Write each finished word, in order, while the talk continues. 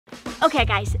Okay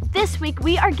guys, this week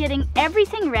we are getting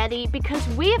everything ready because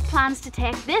we have plans to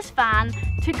take this van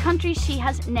to countries she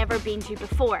has never been to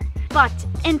before. But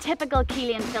in typical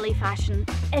Keely and Philly fashion,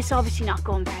 it's obviously not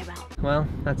going very well. Well,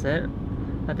 that's it.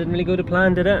 That didn't really go to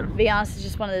plan, did it? To be honest, it's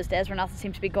just one of those days where nothing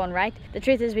seems to be going right. The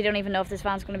truth is we don't even know if this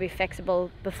van's going to be fixable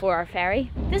before our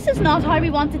ferry. This is not how we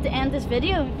wanted to end this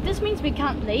video. This means we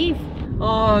can't leave.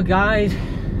 Oh, guys.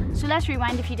 So let's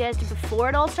rewind a few days to before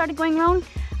it all started going wrong.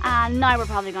 And now we're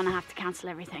probably going to have to cancel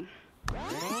everything.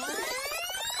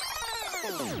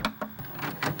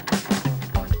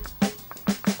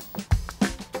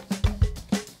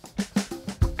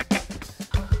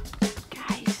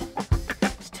 Guys,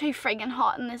 it's too friggin'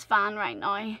 hot in this van right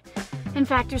now. In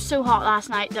fact, it was so hot last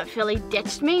night that Philly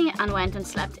ditched me and went and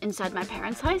slept inside my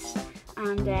parents' house.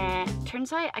 And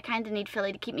turns out I kind of need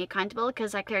Philly to keep me accountable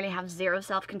because I clearly have zero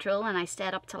self-control and I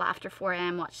stayed up till after 4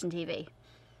 AM watching TV.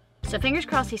 So fingers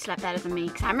crossed he slept better than me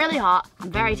because I'm really hot, I'm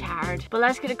very tired. But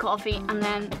let's get a coffee and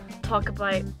then talk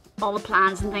about all the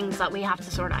plans and things that we have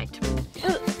to sort out.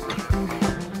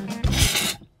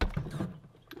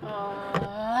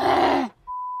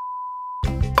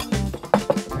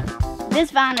 This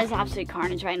van is absolute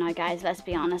carnage right now, guys, let's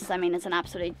be honest. I mean, it's an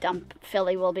absolute dump.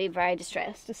 Philly will be very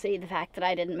distressed to see the fact that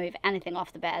I didn't move anything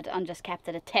off the bed and just kept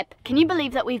it a tip. Can you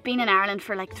believe that we've been in Ireland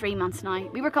for like 3 months now?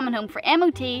 We were coming home for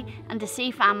MOT and to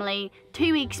see family,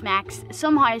 2 weeks max.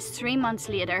 Somehow it's 3 months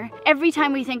later. Every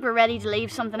time we think we're ready to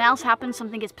leave, something else happens,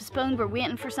 something gets postponed, we're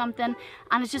waiting for something.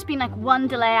 And it's just been like one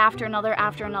delay after another.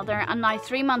 And now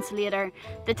 3 months later,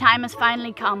 the time has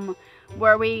finally come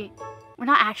where we're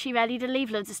not actually ready to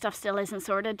leave. Loads of stuff still isn't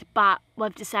sorted, but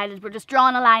we've decided we're just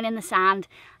drawing a line in the sand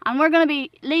and we're going to be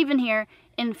leaving here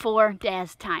in 4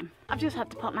 days time. I've just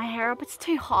had to put my hair up. It's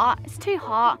too hot. It's too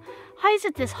hot. How is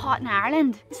it this hot in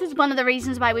Ireland? This is one of the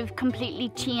reasons why we've completely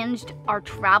changed our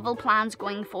travel plans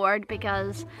going forward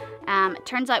because it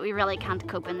turns out we really can't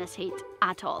cope in this heat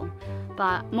at all.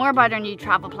 But more about our new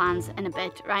travel plans in a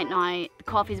bit. Right now, the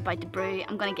coffee's about to brew.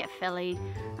 I'm going to get Philly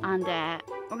and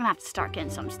we're going to have to start getting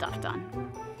some stuff done.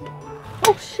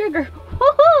 Oh, sugar.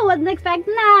 Woohoo! Wasn't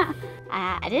expecting that.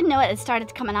 I didn't know it had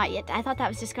started coming out yet. I thought that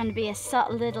was just going to be a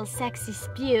subtle little sexy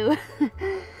spew.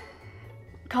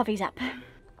 Coffee's up.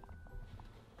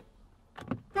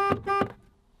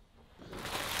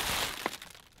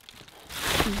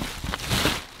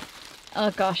 Oh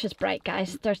gosh, it's bright,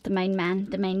 guys. There's the main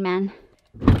man,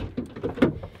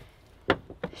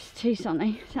 It's too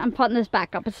sunny. I'm putting this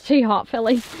back up. It's too hot,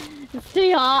 Philly. It's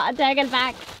too hot. I take it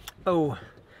back. Oh,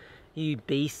 you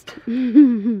beast.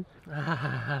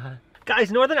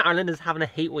 Guys, Northern Ireland is having a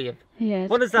heat wave. Yeah,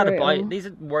 what is that about? These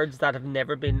are words that have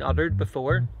never been uttered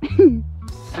before.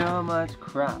 So much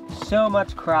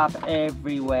crap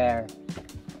everywhere.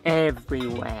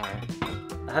 Everywhere.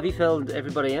 Have you filled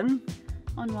everybody in?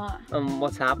 On what? On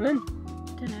what's happening?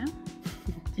 Don't know.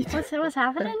 What's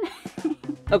happening?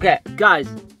 Okay, guys,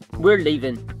 we're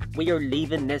leaving. We are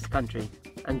leaving this country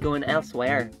and going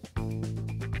elsewhere.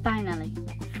 Finally.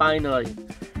 Finally.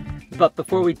 But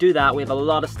before we do that, we have a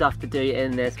lot of stuff to do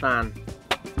in this van.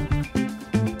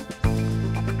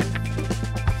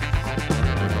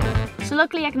 So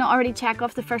luckily I can already check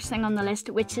off the first thing on the list,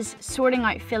 which is sorting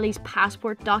out Philly's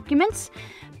passport documents.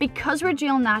 Because we're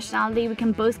dual nationality, we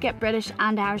can both get British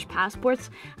and Irish passports,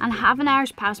 and having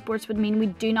Irish passports would mean we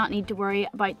do not need to worry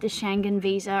about the Schengen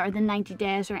visa or the 90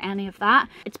 days or any of that.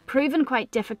 It's proven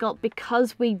quite difficult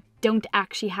because we don't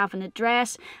actually have an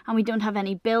address and we don't have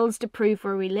any bills to prove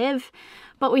where we live.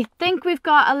 But we think we've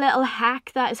got a little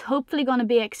hack that is hopefully going to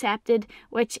be accepted,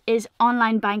 which is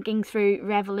online banking through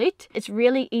REVOLUT. It's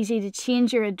really easy to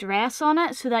change your address on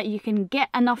it so that you can get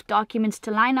enough documents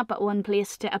to line up at one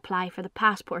place to apply for the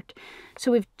passport.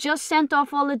 So we've just sent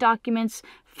off all the documents.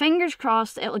 Fingers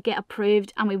crossed it will get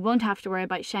approved and we won't have to worry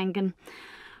about Schengen.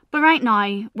 But right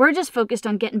now, we're just focused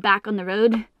on getting back on the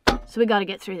road. So we got to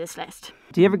get through this list.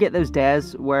 Do you ever get those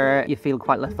days where you feel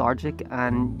quite lethargic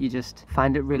and you just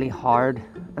find it really hard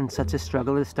and such a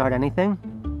struggle to start anything?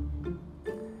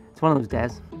 It's one of those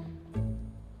days.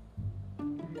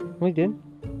 What are you doing?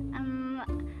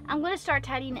 I'm going to start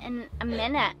tidying in a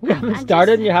minute. We haven't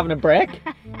started and you're having a break?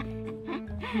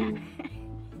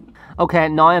 Okay,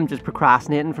 now I'm just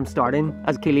procrastinating from starting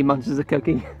as Keely munches a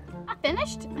cookie. I'm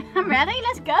finished. I'm ready.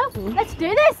 Let's go. Let's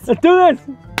do this. Let's do this.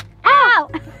 Ow!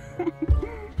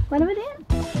 What am I doing?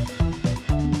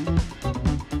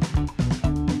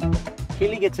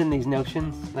 Keely gets in these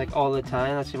notions like all the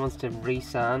time that she wants to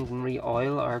re-sand and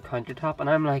re-oil our countertop, and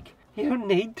I'm like, you don't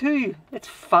need to, it's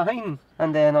fine.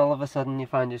 And then all of a sudden you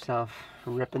find yourself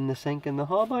ripping the sink in the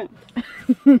hob out.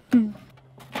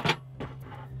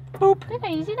 Boop. Look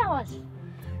how easy that was.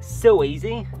 So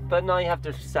easy, but now you have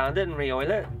to sand it and re-oil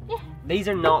it. Yeah. These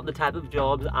are not the type of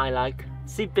jobs I like.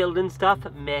 See, building stuff,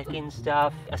 making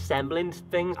stuff, assembling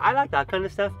things, I like that kind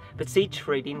of stuff. But see,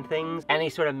 treating things, any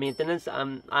sort of maintenance,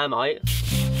 I'm out.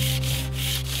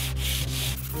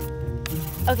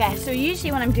 Okay, so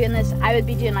usually when I'm doing this, I would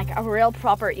be doing like a real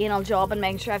proper anal job and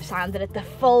making sure I've sanded it the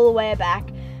full way back.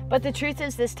 But the truth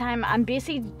is this time, I'm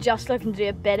basically just looking to do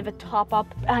a bit of a top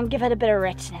up and give it a bit of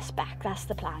richness back. That's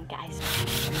the plan, guys.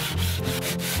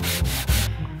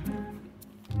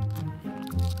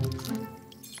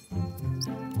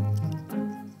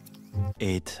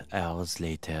 Eight hours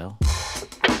later.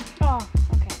 Oh,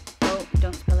 okay. Oh,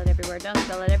 don't spill it everywhere. Don't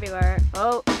spill it everywhere.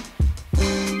 Oh.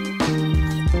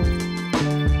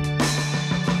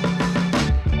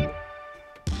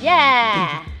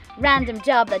 Yeah! Random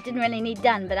job that didn't really need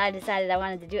done, but I decided I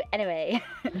wanted to do it anyway.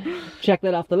 Check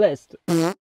that off the list.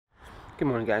 Good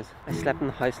morning, guys. I slept in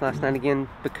the house last night again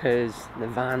because the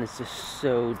van is just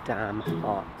so damn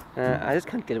hot. I just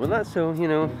can't deal with that, so, you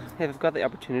know, if I've got the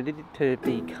opportunity to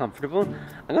be comfortable,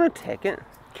 I'm gonna take it.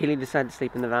 Keely decided to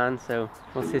sleep in the van, so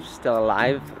we'll see if she's still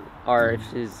alive or if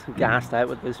she's gassed out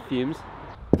with those fumes.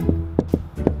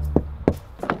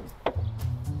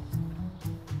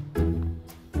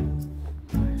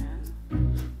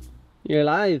 You're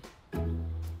alive.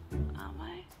 Am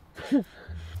I?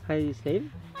 How do you sleep?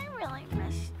 I really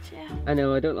missed you. I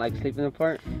know, I don't like sleeping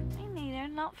apart. Me neither,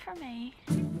 not for me.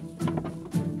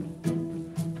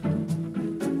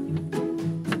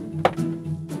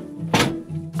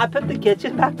 I put the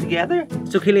kitchen back together.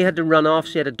 So Keely had to run off.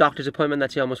 She had a doctor's appointment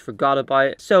that she almost forgot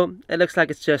about. So it looks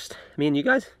like it's just me and you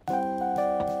guys.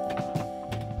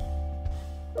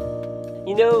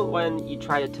 You know when you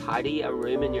try to tidy a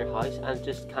room in your house and it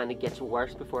just kind of gets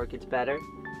worse before it gets better?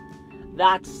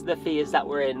 That's the phase that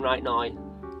we're in right now.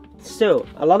 So,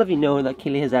 a lot of you know that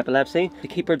Keely has epilepsy. To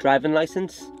keep her driving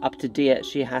license up to date,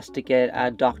 she has to get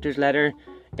a doctor's letter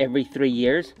every 3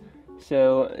 years.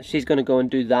 So she's going to go and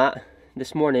do that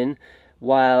this morning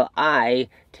while I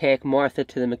take Martha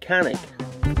to the mechanic.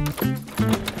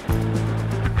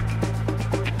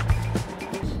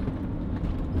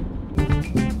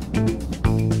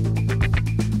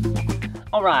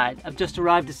 Alright, I've just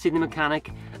arrived to see the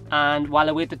mechanic, and while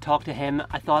I wait to talk to him,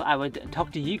 I thought I would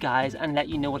talk to you guys and let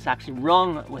you know what's actually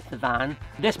wrong with the van.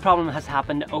 This problem has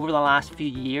happened over the last few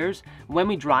years. When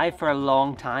we drive for a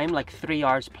long time, like 3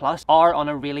 hours plus, or on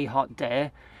a really hot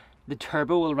day, the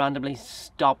turbo will randomly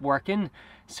stop working.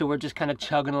 So we're just kind of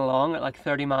chugging along at like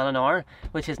 30 miles an hour,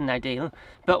 which isn't ideal.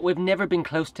 But we've never been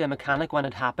close to a mechanic when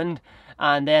it happened.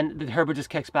 And then the turbo just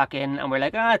kicks back in and we're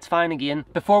like, ah, it's fine again.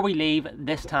 Before we leave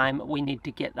this time, we need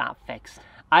to get that fixed.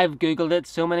 I've Googled it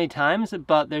so many times,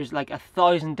 but there's like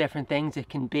 1,000 different things it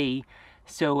can be.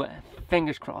 So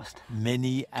fingers crossed.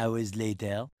 Many hours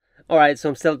later. Alright, so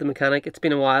I'm still at the mechanic. It's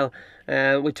been a while.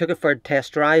 We took it for a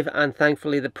test drive and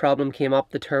thankfully the problem came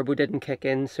up. The turbo didn't kick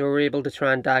in, so we were able to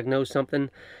try and diagnose something.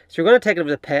 So we're going to take it over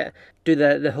to the pit, do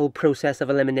the whole process of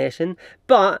elimination.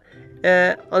 But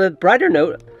on a brighter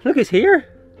note, look who's here.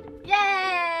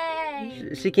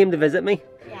 Yay! She came to visit me.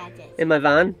 Yeah, I did. In my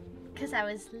van. Because I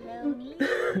was lonely.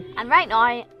 And right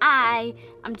now, I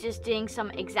am just doing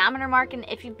some examiner marking.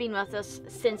 If you've been with us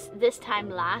since this time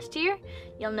last year,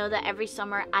 you'll know that every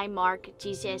summer I mark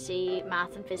GCSE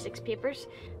math and physics papers.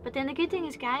 But then the good thing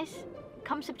is, guys,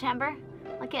 come September,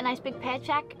 I'll get a nice big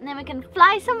paycheck and then we can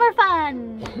fly somewhere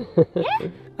fun. Yeah?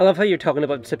 I love how you're talking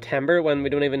about September when we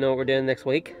don't even know what we're doing next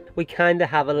week. We kind of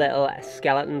have a little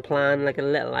skeleton plan, like a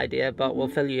little idea, but we'll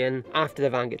fill you in after the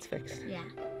van gets fixed. Yeah.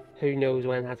 Who knows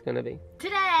when that's going to be.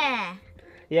 Today!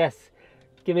 Yes.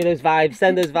 Give me those vibes.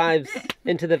 Send those vibes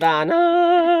into the van.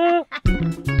 Ah!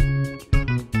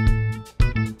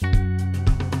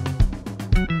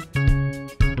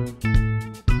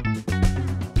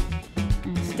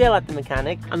 Still at the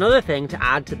mechanic. Another thing to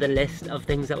add to the list of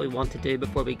things that we want to do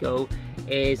before we go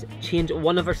is change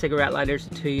one of our cigarette lighters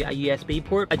to a USB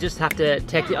port. I just have to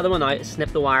take the other one out,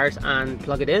 snip the wires and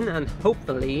plug it in and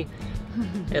hopefully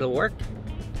it'll work.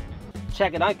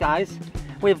 Check it out, guys.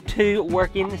 We have 2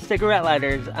 working cigarette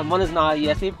lighters and one is now a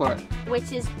USB port.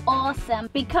 Which is awesome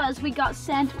because we got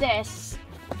sent this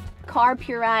Car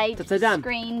Puride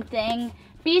screen thing.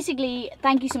 Basically,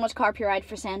 thank you so much Car Puride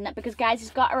for sending it because guys, it's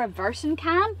got a reversing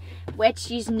cam, which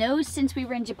you know since we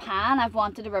were in Japan, I've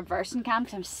wanted a reversing cam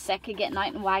because I'm sick of getting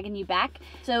out and wagging you back.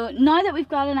 So now that we've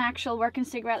got an actual working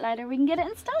cigarette lighter, we can get it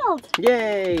installed.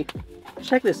 Yay!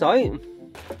 Check this out.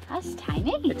 That's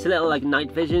tiny. It's a little like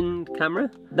night vision camera.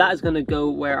 That is gonna go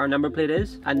where our number plate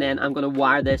is, and then I'm gonna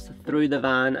wire this through the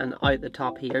van and out the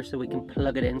top here so we can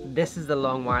plug it in. This is the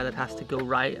long wire that has to go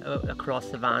right across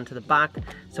the van to the back.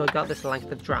 So I got this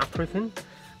length of draft proofing,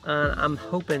 and I'm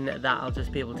hoping that I'll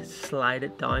just be able to slide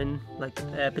it down like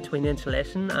between the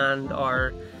insulation and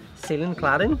our ceiling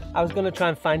cladding. I was gonna try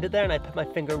and find it there, and I put my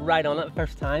finger right on it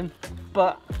first time,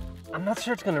 but I'm not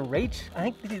sure it's gonna reach. I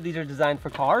think these are designed for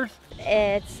cars.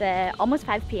 It's almost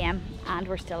 5 p.m. and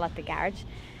we're still at the garage.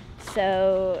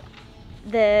 So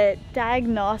the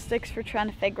diagnostics for trying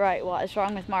to figure out what is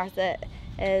wrong with Martha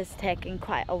is taking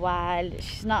quite a while.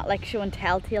 She's not like showing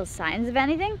telltale signs of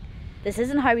anything. This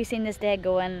isn't how we seen this day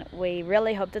going. We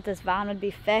really hoped that this van would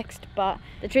be fixed, but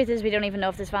the truth is we don't even know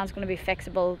if this van's going to be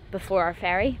fixable before our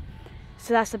ferry.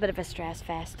 So that's a bit of a stress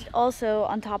fest. Also,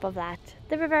 on top of that,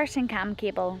 the reversing cam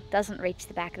cable doesn't reach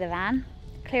the back of the van.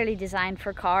 Clearly designed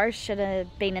for cars, should have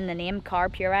been in the name Car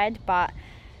Pure Ride, but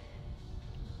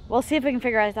we'll see if we can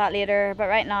figure out that later. But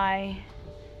right now,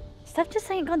 stuff just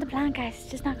ain't going to plan, guys. It's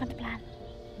just not going to plan.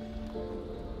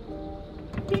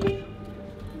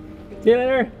 See you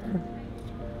later.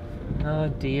 Oh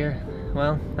dear.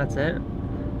 Well, that's it.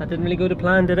 That didn't really go to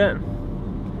plan, did it?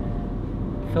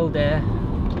 Full day.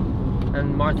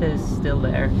 And Martha is still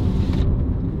there.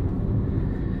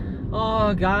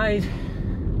 Oh, guys.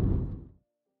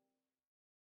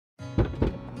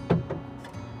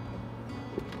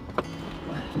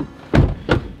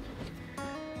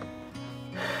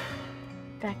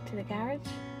 Back to the garage.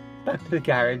 Back to the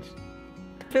garage.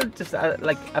 I feel just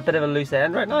like a bit of a loose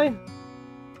end right now.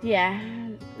 Yeah,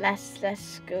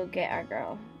 let's go get our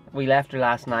girl. We left her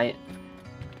last night,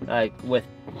 like with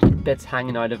bits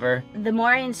hanging out of her. The more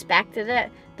I inspected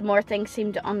it, the more things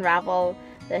seem to unravel.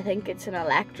 I think it's an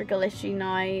electrical issue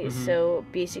now. So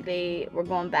basically we're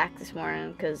going back this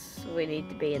morning because we need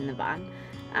to be in the van,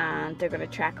 and they're going to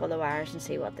track all the wires and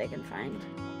see what they can find.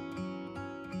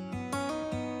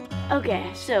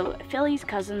 Okay, so Philly's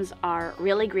cousins are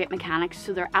really great mechanics,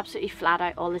 so they're absolutely flat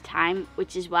out all the time,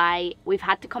 which is why we've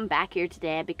had to come back here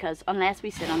today, because unless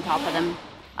we sit on top of them,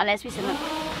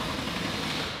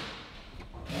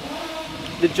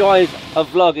 The joys of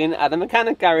vlogging at a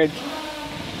mechanic garage.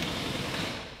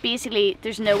 Basically,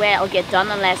 there's no way it'll get done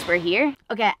unless we're here.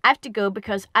 Okay, I have to go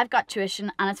because I've got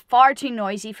tuition and it's far too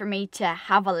noisy for me to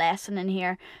have a lesson in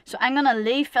here. So I'm gonna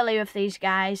leave Philly with these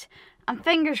guys, and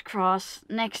fingers crossed,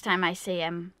 next time I see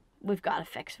him, we've got a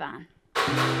fixed van.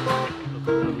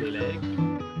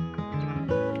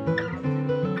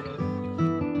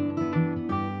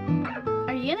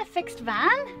 Are you in a fixed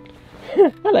van?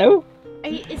 Hello.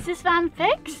 Is this van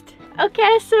fixed?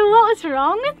 Okay, so what was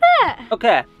wrong with it?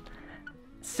 Okay,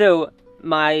 so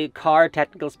my car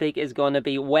technical speak is going to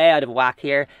be way out of whack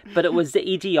here, but it was the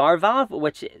EGR valve,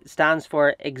 which stands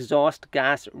for exhaust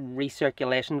gas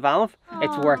recirculation valve.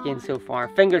 It's working so far,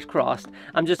 fingers crossed.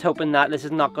 I'm just hoping that this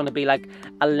is not going to be like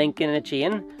a link in a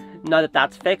chain. Now that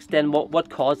that's fixed, then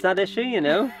what caused that issue, you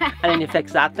know? And then you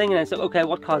fix that thing, and then it's like, okay,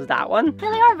 what caused that one?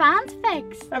 Billy, our van's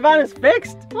fixed. Our van is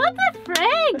fixed? What the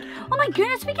frig? Oh my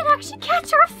goodness, we can actually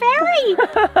catch our ferry.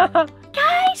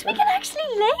 Guys, we can actually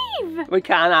leave. We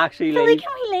can actually Billy, leave.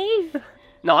 can we leave?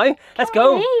 Now, let's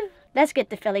go. Leave? Let's get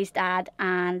to Philly's dad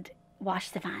and wash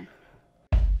the van.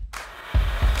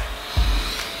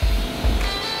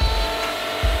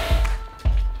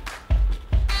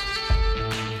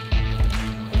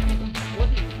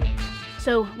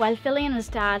 So while Philly and his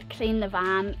dad clean the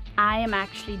van, I am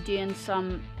actually doing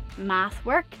some math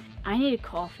work. I need a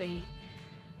coffee.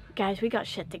 Guys, we got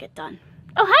shit to get done.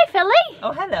 Oh, hi Philly!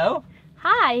 Oh, hello.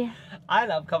 Hi. I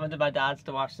love coming to my dad's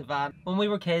to wash the van. When we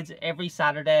were kids, every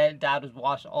Saturday, Dad would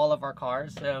wash all of our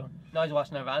cars, so now he's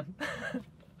washing our van.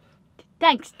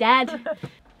 Thanks, Dad.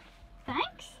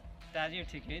 Thanks. Dad, you're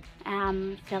too good.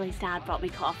 Philly's dad brought me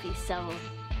coffee, so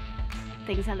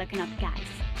things are looking up, guys.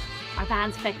 Our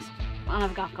van's fixed, and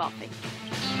I've got coffee.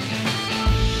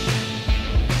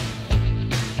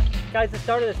 Guys, the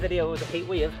start of this video was a heat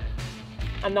wave,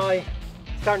 and now it's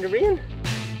starting to rain.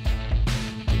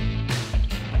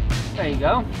 There you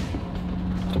go.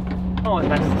 Oh, it's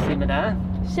nice to see my dad.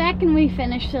 Second we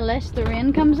finish the list, the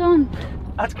rain comes on.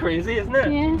 That's crazy, isn't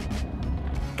it? Yeah.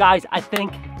 Guys, I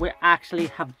think we actually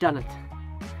have done it.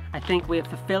 I think we have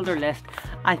fulfilled our list.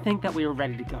 I think that we are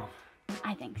ready to go.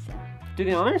 I think so. Do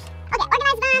the honors? Okay,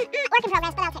 organized van, work in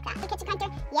progress, but I'll take that. The kitchen counter,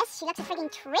 yes, she looks a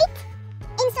frigging treat.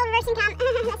 Install reversing cam,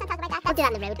 let's not talk about that. I'll do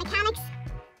that on the road. Mechanics,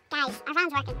 Guys, our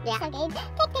van's working. Yeah. So good. Tick,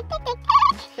 tick, tick, tick,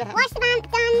 tick. Wash the van,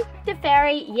 done. The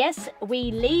ferry, yes,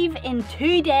 we leave in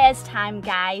 2 days time,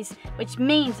 guys, which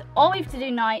means all we have to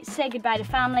do now is say goodbye to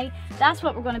family. That's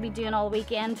what we're going to be doing all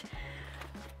weekend.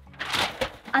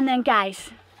 And then guys,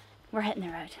 we're hitting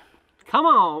the road. Come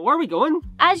on, where are we going?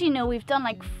 As you know, we've done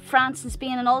like France and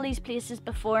Spain and all these places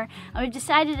before, and we've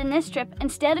decided in this trip,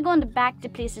 instead of going back to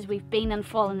places we've been and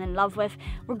fallen in love with,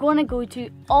 we're going to go to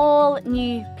all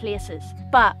new places.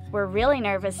 But we're really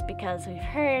nervous because we've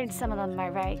heard some of them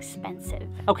are very expensive.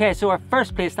 Okay, so our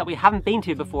first place that we haven't been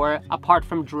to before, apart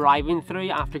from driving through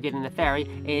after getting the ferry,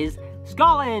 is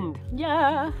Scotland.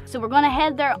 Yeah. So we're going to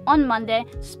head there on Monday,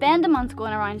 spend a month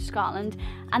going around Scotland,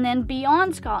 and then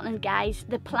beyond Scotland, guys,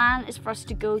 the plan is for us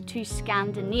to go to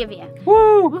Scandinavia.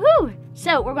 Woo! Woohoo!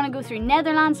 So we're going to go through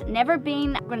Netherlands, never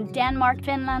been, we're going to Denmark,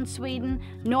 Finland, Sweden,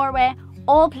 Norway,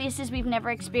 all places we've never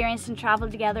experienced and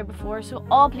travelled together before, so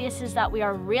all places that we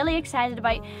are really excited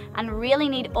about and really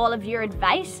need all of your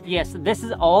advice. Yes, this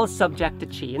is all subject to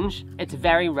change. It's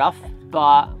very rough,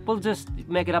 but we'll just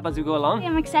make it up as we go along.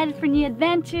 I'm excited for new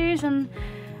adventures and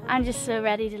I'm just so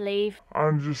ready to leave.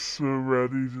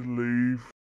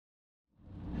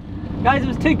 Guys, it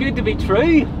was too good to be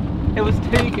true. It was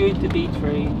too good to be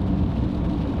true.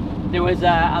 There was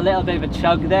a little bit of a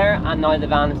chug there, and now the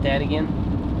van is dead again.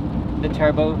 The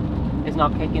turbo is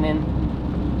not kicking in.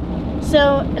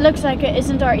 So it looks like it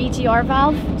isn't our ETR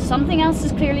valve. Something else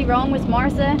is clearly wrong with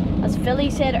Martha. As Philly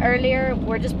said earlier,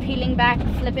 we're just peeling back,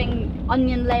 flipping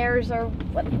onion layers or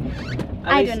what.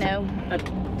 I don't know. At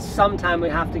some time we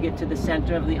have to get to the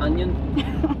center of the onion.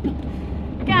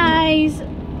 Guys,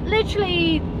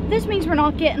 literally, this means we're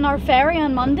not getting our ferry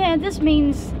on Monday. This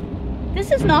means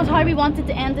this is not how we wanted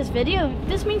to end this video.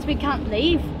 This means we can't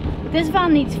leave. This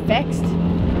van needs fixed.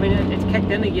 I mean, it's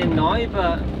kicked in again now,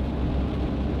 but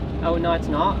oh no, it's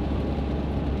not.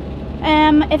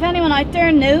 If anyone out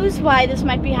there knows why this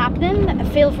might be happening,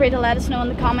 feel free to let us know in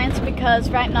the comments, because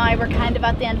right now we're kind of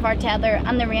at the end of our tether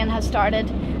and the rain has started,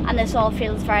 and this all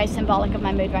feels very symbolic of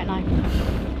my mood right now.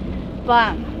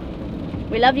 But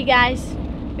we love you guys.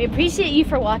 We appreciate you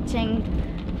for watching.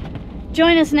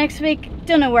 Join us next week.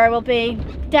 Don't know where we'll be.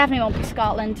 Definitely won't be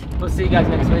Scotland. We'll see you guys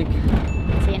next week.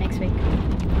 See you next week.